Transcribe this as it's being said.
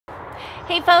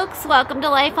Hey folks, welcome to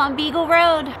Life on Beagle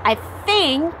Road. I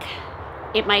think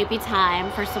it might be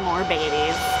time for some more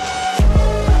babies.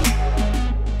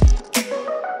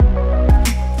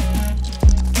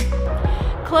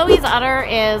 Chloe's udder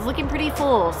is looking pretty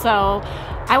full, so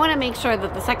I want to make sure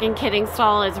that the second kidding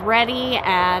stall is ready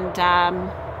and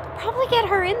probably get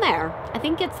her in there. I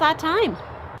think it's that time.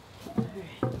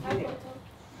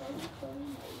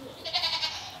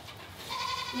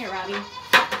 Here, Robbie.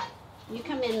 You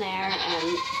come in there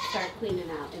and start cleaning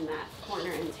out in that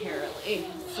corner entirely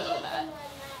so that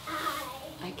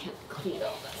I can clean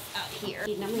all this out here.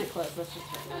 I'm going to close this just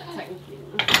for a minute so I can clean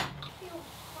this.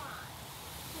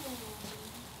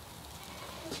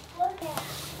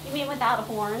 You mean without a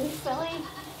horn, silly?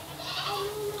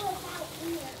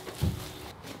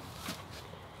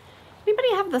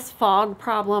 Anybody have this fog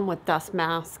problem with dust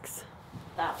masks?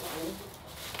 That one.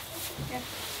 Here,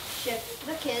 shift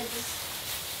the kids.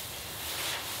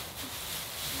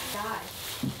 Die.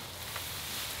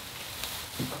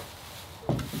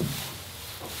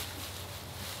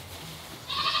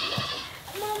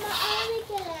 Mama, I want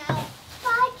to get out. If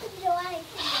I can do it, I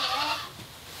can do it.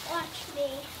 Watch me.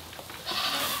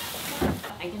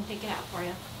 I can take it out for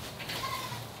you.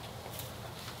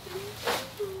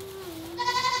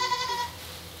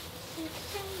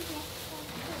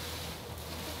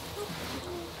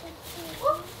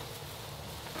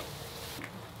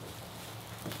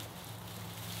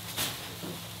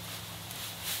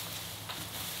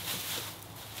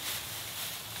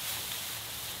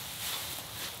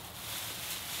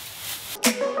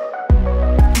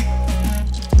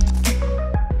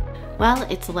 Well,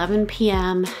 it's 11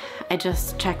 p.m. I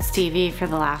just checked Stevie for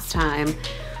the last time.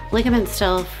 Ligaments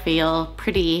still feel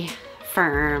pretty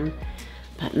firm,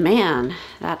 but man,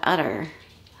 that udder,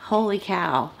 holy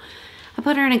cow. I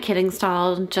put her in a kidding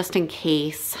stall just in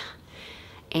case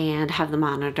and have the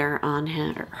monitor on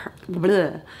her,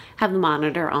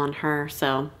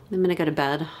 so I'm gonna go to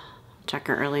bed. Check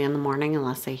her early in the morning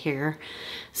unless I hear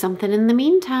something in the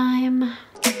meantime.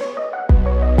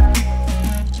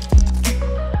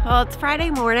 Well, it's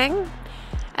Friday morning.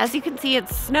 As you can see,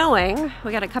 it's snowing.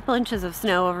 We got a couple inches of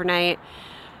snow overnight.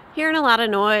 Hearing a lot of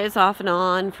noise off and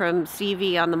on from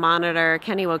Stevie on the monitor.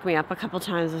 Kenny woke me up a couple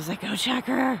times. I was like, go check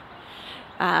her.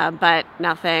 But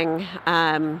nothing.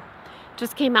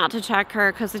 Just came out to check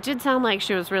her because it did sound like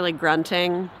she was really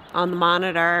grunting on the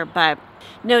monitor, but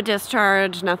no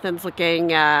discharge, nothing's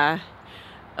looking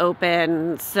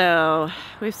open, so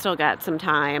we've still got some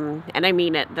time, and I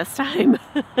mean it this time.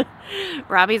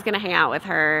 Robbie's gonna hang out with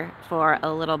her for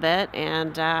a little bit,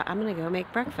 and I'm gonna go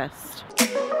make breakfast.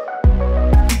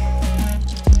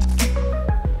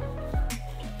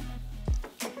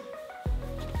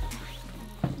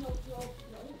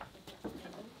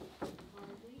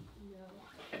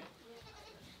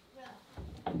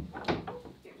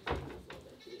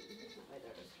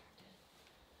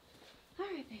 All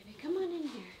right, baby, come on in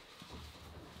here.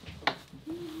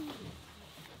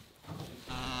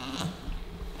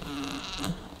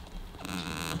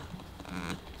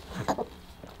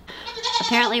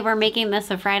 Apparently we're making this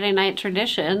a Friday night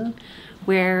tradition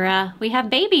where we have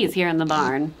babies here in the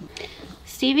barn.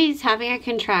 Stevie's having a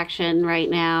contraction right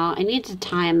now. I need to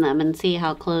time them and see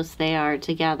how close they are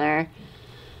together.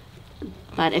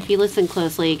 But if you listen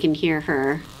closely, you can hear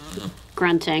her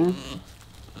grunting.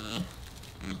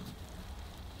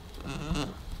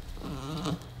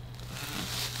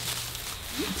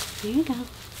 There you go.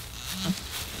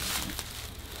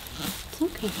 It's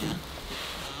okay.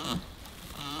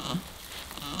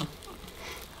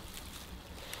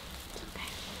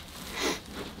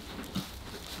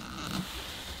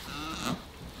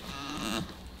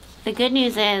 The good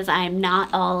news is I'm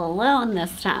not all alone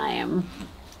this time.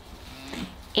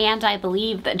 And I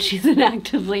believe that she's in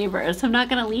active labor, so I'm not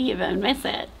going to leave and miss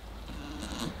it.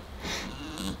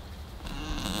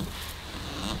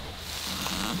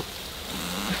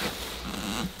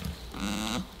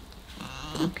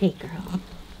 Okay, girl.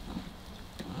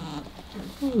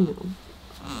 I know.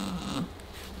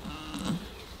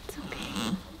 It's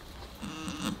okay.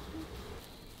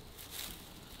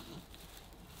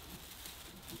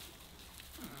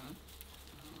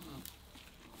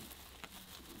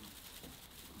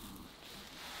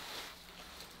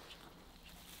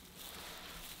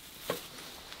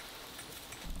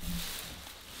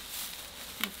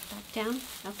 Back down?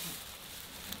 Okay.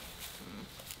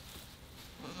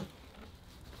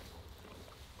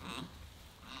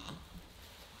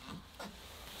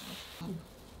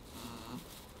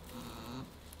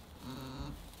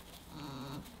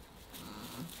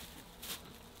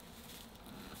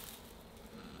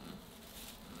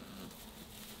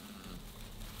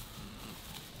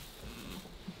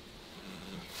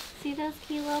 See those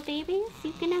cute little babies?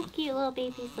 You can have cute little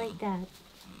babies like that.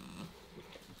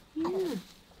 Yeah.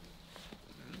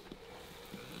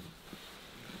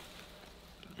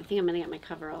 I think I'm gonna get my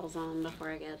coveralls on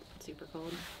before I get super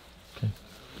cold. Okay.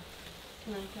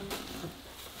 Can I come?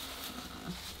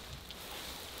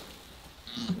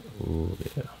 Oh,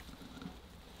 yeah.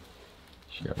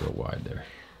 She got real wide there.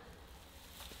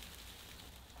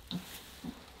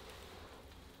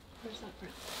 Where's that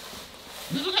brown?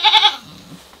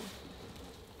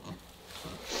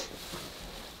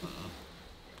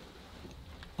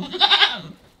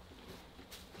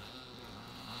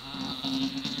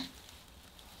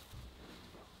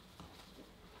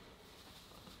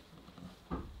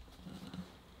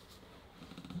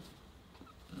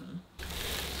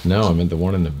 No, I meant the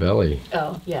one in the belly.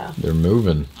 Oh, yeah. They're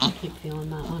moving. I keep feeling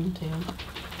that one too.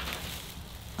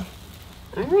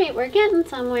 All right, we're getting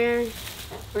somewhere.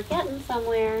 We're getting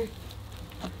somewhere.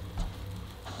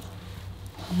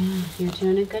 Yeah, you're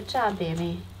doing a good job,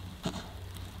 baby.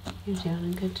 You're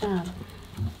doing a good job.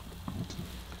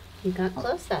 You got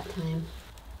close that time.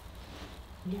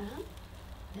 Yeah.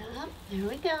 Yeah, there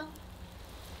we go.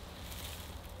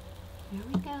 There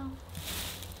we go.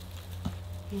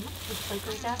 Yep, looks like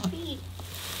we got feet.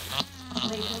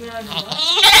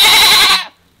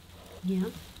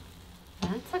 Yep,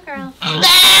 that's a girl.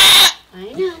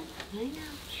 I know.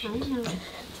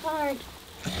 It's hard.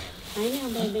 I know,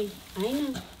 baby. I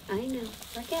know.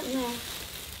 We're getting there.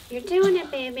 You're doing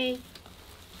it, baby.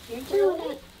 You're doing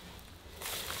it.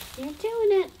 You're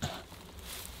doing it.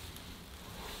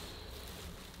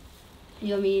 You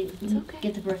want me It's to okay.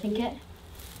 get the birthing kit?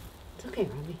 It's okay,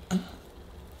 Robbie.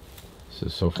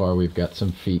 So far we've got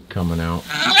some feet coming out.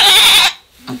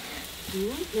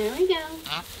 Yeah, there we go.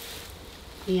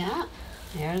 Yeah,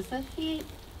 there's the feet.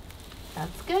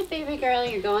 That's good, baby girl.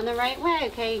 You're going the right way.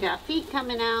 Okay, you got feet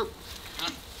coming out.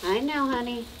 I know,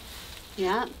 honey.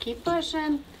 Yeah, keep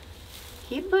pushing.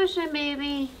 Keep pushing,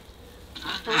 baby.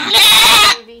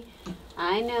 Baby.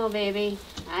 I know, baby.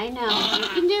 I know. You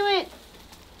can do it.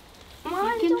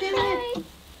 You can do it.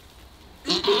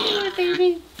 You can do it,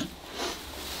 baby.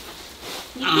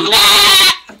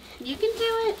 You can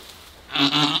do it.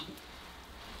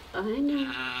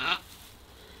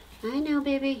 I know,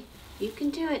 baby. You can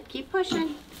do it. Keep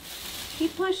pushing.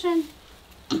 Keep pushing.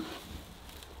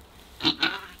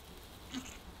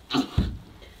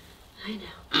 I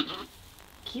know.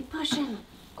 Keep pushing.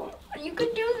 You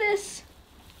can do this.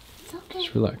 It's okay.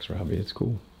 Just relax, Robbie. It's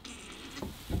cool.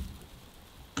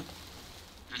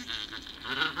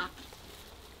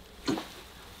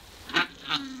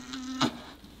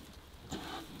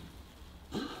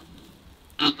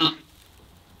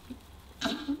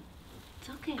 It's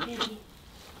okay, baby.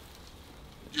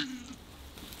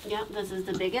 Yep, this is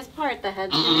the biggest part. The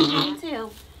head's gonna do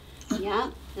too.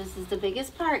 Yep, this is the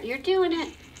biggest part. You're doing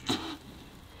it.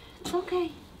 It's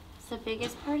okay. It's the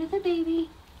biggest part of the baby.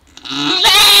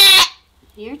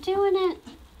 You're doing it.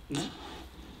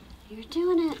 You're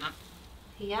doing it.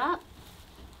 Yep.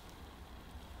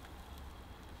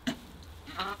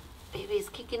 Baby's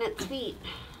kicking its feet.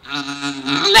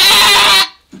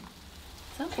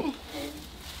 It's okay.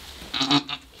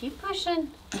 Keep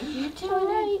pushing. You're doing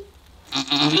it.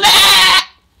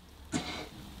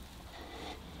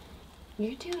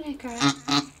 You're doing it, girl.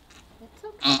 It's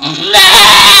okay. I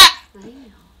know.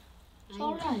 It's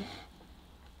all right.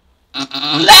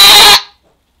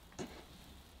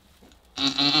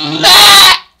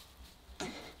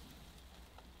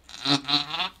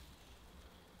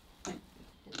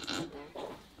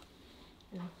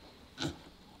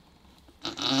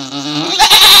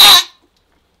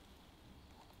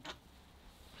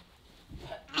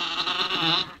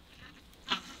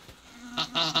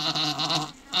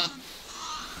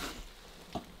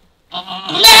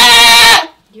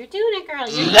 You're doing it, girl.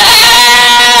 You're doing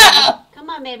it. Come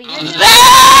on, baby. You're doing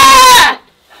it.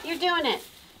 You're doing it.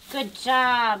 Good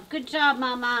job. Good job,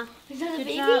 Mama. Is that a Good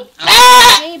baby? job.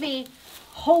 Baby.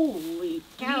 Holy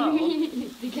cow.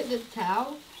 Did you get the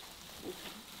towel?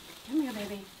 Come here,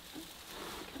 baby.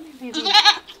 Come here, baby.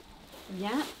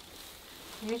 Yeah.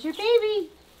 Here's your baby.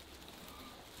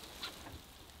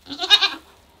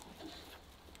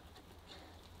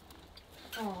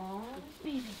 Aww.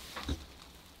 Baby.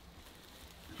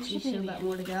 Do Here's you your still baby. got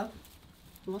more to go?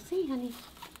 We'll see, honey.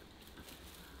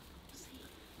 We'll see.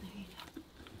 There you go.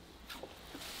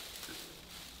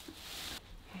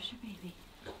 Here's your baby.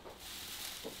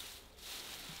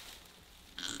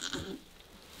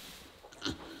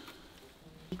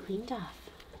 You cleaned off.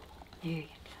 There you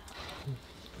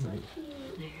go. Right.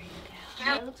 There you go.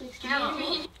 That looks like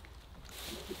scary.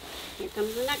 Here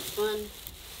comes the next one.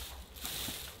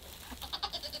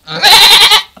 Another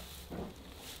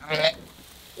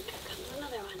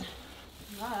one.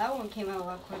 Wow, that one came out a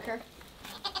lot quicker.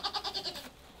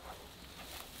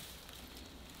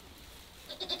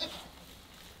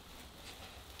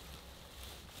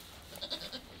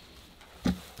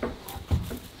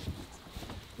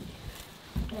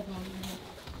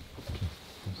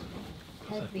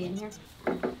 Has to be in here.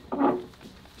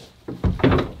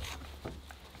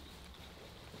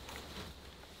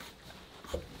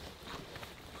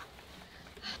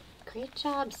 Great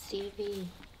job, Stevie.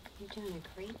 You're doing a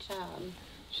great job.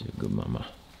 She's a good mama.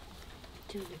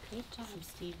 Doing a great job,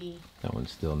 Stevie. That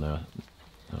one's still not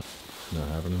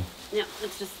happening. No,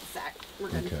 it's just a sack. We're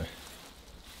good. Okay.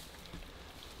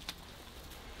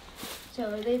 So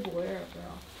are they boy or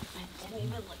girl? I didn't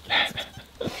even look at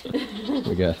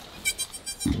it.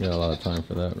 We got a lot of time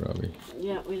for that, Robbie.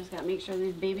 Yeah, we just gotta make sure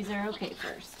these babies are okay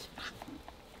first.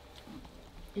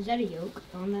 Is that a yolk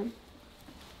on them?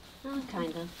 Oh,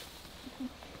 kind of.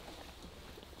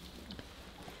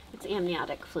 It's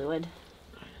amniotic fluid.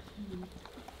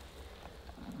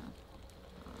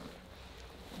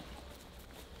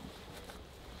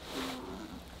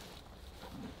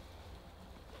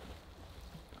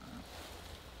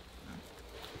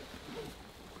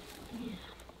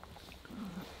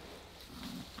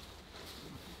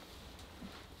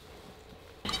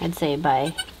 I'd say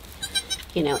by,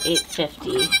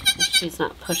 8:50, if she's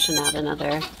not pushing out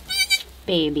another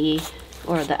baby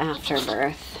or the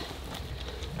afterbirth.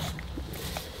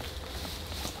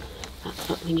 That's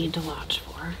what we need to watch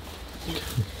for. Yeah.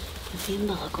 There's the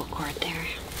umbilical cord there.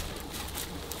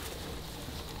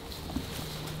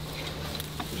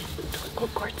 Yeah, the umbilical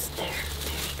cord's there.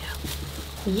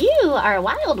 There you go. You are a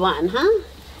wild one, huh?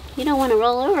 You don't want to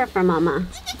roll over for Mama.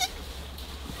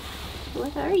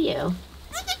 What are you?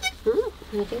 Huh?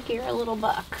 I think you're a little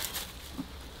buck.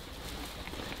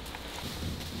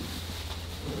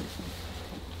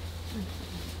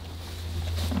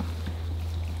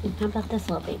 And how about this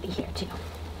little baby here, too?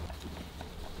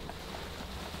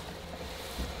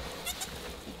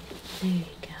 There you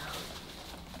go.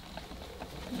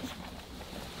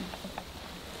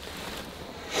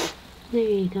 There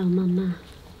you go, Mama.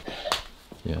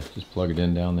 Yeah, just plug it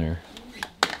in down there.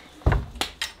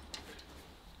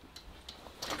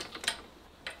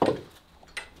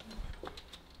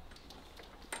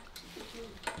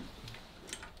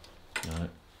 Got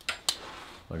it.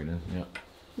 Plug it in, yeah.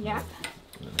 Yeah.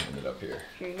 And then hand it up here.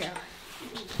 Here you go.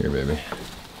 Here, baby.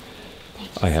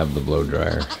 I have the blow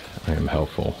dryer. I am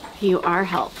helpful. You are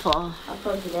helpful. I'll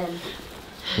plug it in.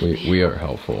 We are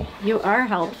helpful. You are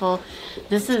helpful.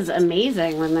 This is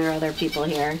amazing when there are other people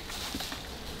here.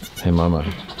 Hey, Mama.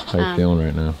 How you feeling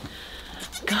right now?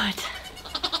 Good.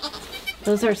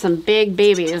 Those are some big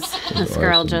babies this Those are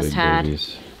girl some just big had.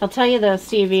 babies. I'll tell you though,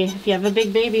 Stevie, if you have a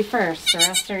big baby first, the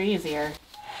rest are easier.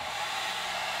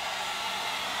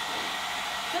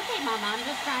 It's okay, Mama. I'm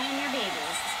just drying your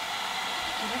babies.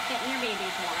 I'm just getting your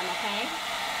babies warm, okay?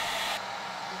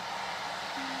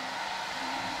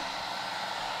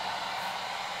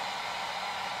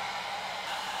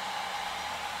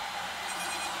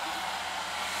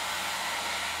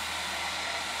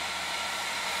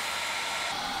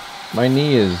 My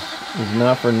knee is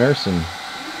not for nursing.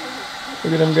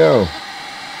 Look at him go.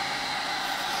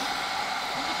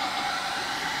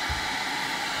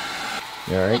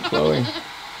 You all right, Chloe?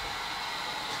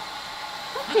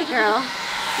 Okay, girl.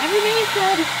 Everybody's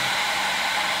good.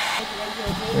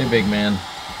 Hey, big man.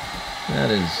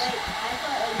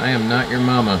 I am not your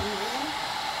mama.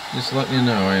 Just letting you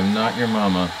know, I am not your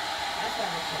mama.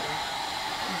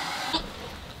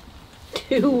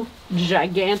 Two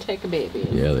gigantic babies.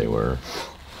 Yeah, they were.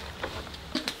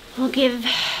 We'll give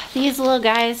these little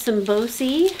guys some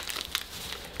Bosie.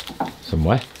 Some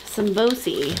what? Some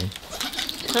Bosie.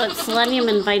 So it's selenium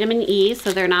and vitamin E,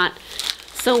 so they're not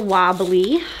so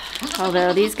wobbly.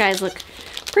 Although these guys look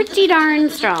pretty darn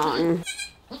strong.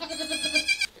 Okay,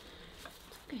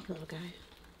 little guy.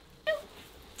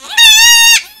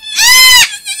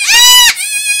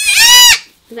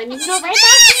 And then you can go right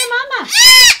back to your mama.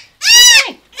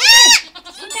 Okay,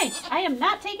 okay. I am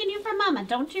not taking you from Mama.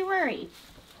 Don't you worry.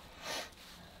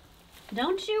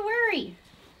 Don't you worry.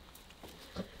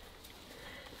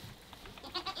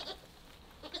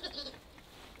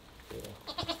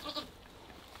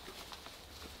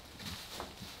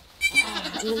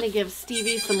 I'm going to give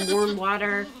Stevie some warm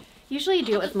water. Usually you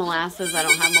do it with molasses. I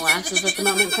don't have molasses at the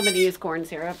moment. Somebody use corn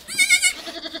syrup.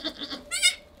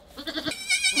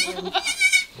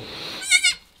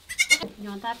 You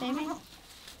want that, baby?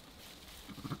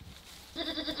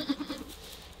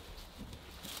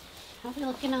 How You're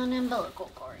looking on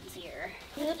umbilical cords here.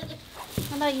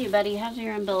 How about you, buddy? How's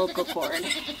your umbilical cord?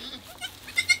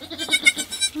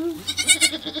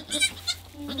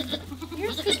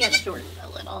 Yours could get shortened a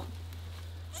little.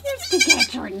 Yours could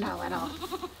get shortened a little.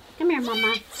 Come here,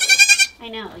 Mama. I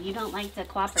know, you don't like to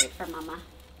cooperate for Mama.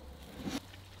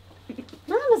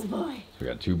 Mama's boy. We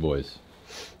got 2 boys.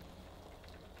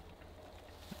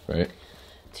 Right?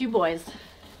 2 boys.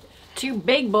 2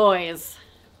 big boys.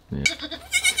 Yeah.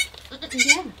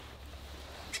 Yeah.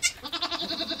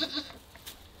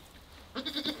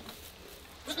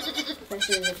 This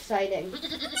is exciting.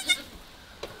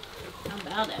 How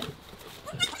about it?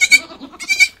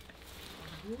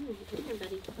 Come here,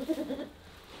 buddy.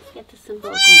 Let's get this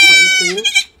umbilical cord clean.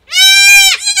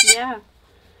 Yeah.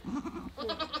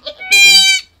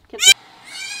 Get the...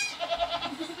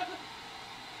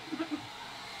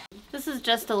 This is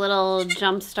just a little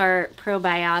Jumpstart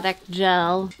probiotic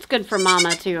gel. It's good for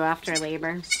Mama too after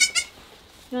labor.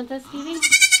 You want this, Stevie?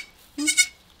 Hmm?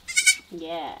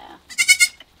 Yeah.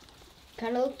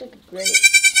 Kind of looks like a grape.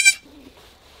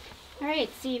 All right,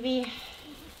 Stevie.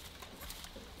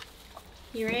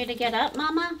 You ready to get up,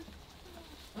 Mama?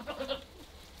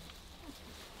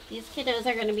 These kiddos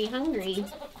are going to be hungry.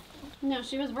 No,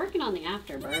 she was working on the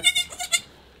afterbirth.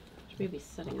 She may be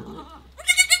sitting on it.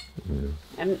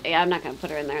 I'm not going to put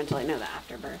her in there until I know the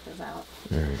afterbirth is out.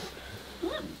 Alright.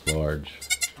 Large.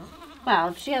 Well,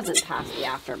 if she hasn't passed the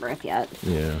afterbirth yet.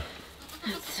 Yeah.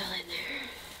 It's still in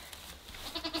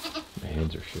there. My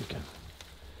hands are shaking. Come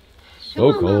So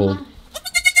on, cold. Mama.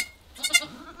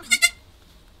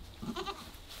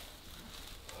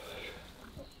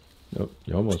 Nope,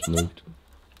 you almost moved.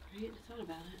 Right, I thought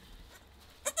about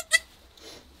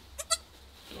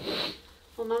it.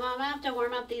 Well, Mama, I'm going to have to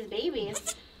warm up these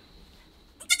babies.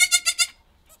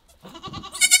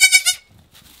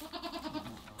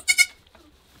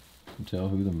 Tell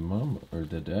who the mom or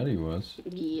the daddy was.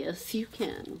 Yes, you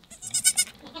can.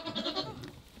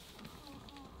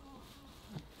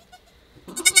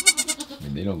 I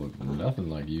mean, they don't look nothing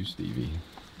like you, Stevie.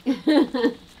 This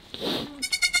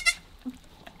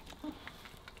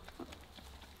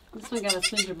one got a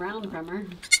smidge of brown from her.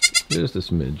 Just a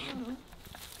smidge.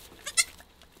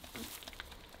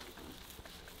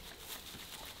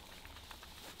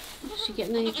 Is she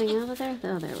getting anything out of there?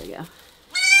 Oh, there we go.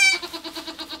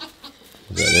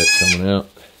 Is that it coming out?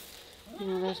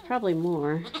 Yeah, there's probably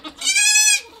more.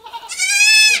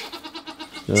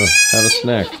 Oh, have a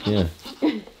snack, yeah.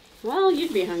 Well,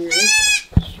 you'd be hungry.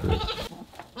 Sure.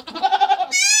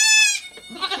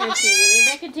 Here, Stevie,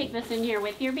 maybe I could take this in here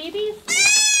with your babies?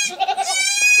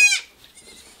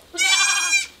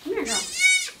 Come here, girl.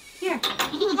 Here.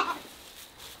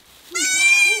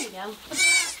 There you go.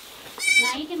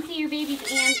 Now you can see your babies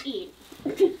and eat.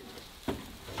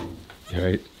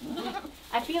 Right.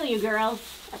 I feel you, girls.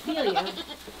 I feel you.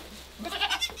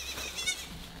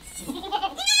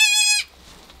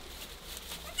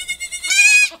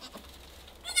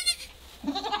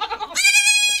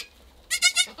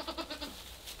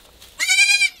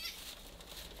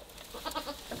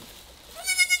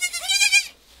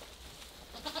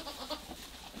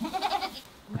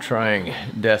 I'm trying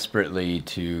desperately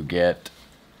to get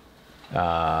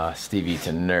Stevie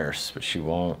to nurse, but she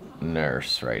won't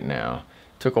nurse right now.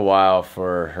 Took a while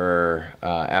for her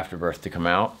afterbirth to come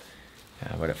out,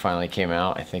 but it finally came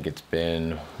out. I think it's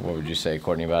been, what would you say,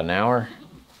 Courtney, about an hour?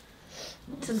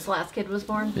 Since the last kid was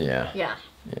born? Yeah. Yeah.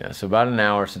 Yeah, so about an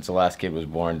hour since the last kid was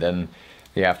born. Then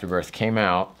the afterbirth came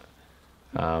out,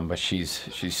 but she's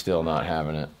still not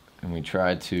having it. And we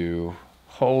tried to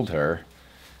hold her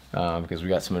because we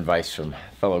got some advice from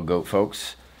fellow goat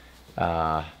folks.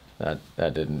 That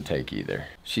didn't take either.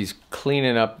 She's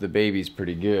cleaning up the babies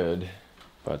pretty good,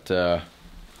 but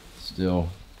still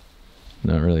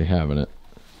not really having it.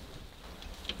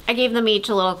 I gave them each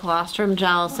a little colostrum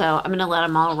gel, so I'm gonna let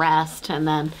them all rest and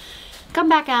then come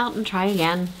back out and try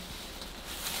again.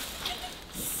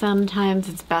 Sometimes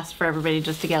it's best for everybody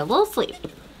just to get a little sleep.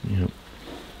 Yeah.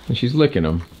 And she's licking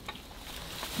them.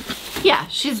 Yeah,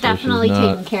 she's definitely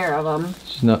taking care of them.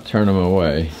 She's not turning them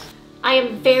away. I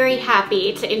am very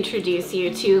happy to introduce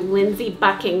you to Lindsay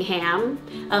Buckingham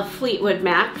of Fleetwood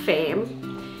Mac fame.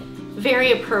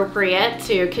 Very appropriate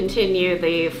to continue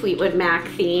the Fleetwood Mac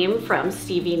theme from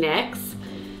Stevie Nicks.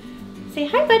 Say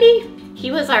hi, buddy. He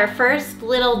was our first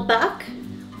little buck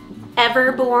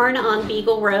ever born on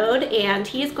Beagle Road, and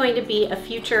he's going to be a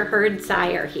future herd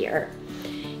sire here.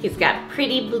 He's got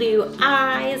pretty blue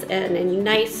eyes and a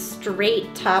nice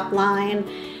straight top line,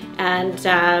 and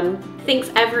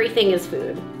thinks everything is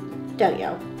food, don't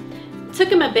you? took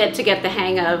him a bit to get the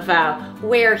hang of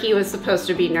where he was supposed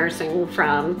to be nursing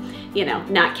from, you know,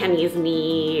 not Kenny's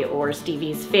knee or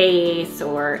Stevie's face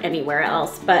or anywhere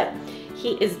else, but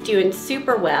he is doing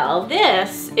super well.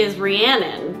 This is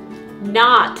Rhiannon,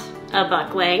 not a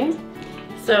buckling.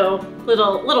 So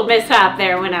little mishap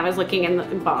there when I was looking in the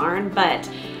barn, but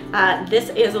this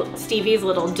is Stevie's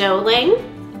little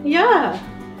doeling. Yeah.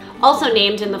 Also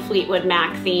named in the Fleetwood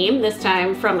Mac theme, this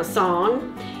time from a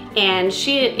song. And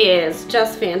she is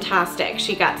just fantastic.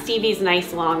 She got Stevie's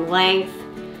nice long length,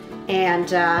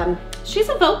 and she's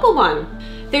a vocal one.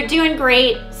 They're doing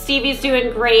great. Stevie's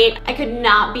doing great. I could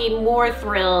not be more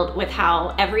thrilled with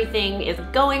how everything is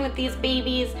going with these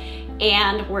babies,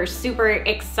 and we're super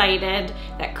excited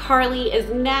that Carly is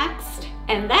next,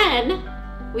 and then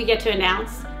we get to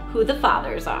announce who the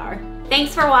fathers are.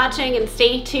 Thanks for watching, and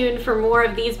stay tuned for more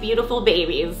of these beautiful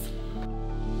babies.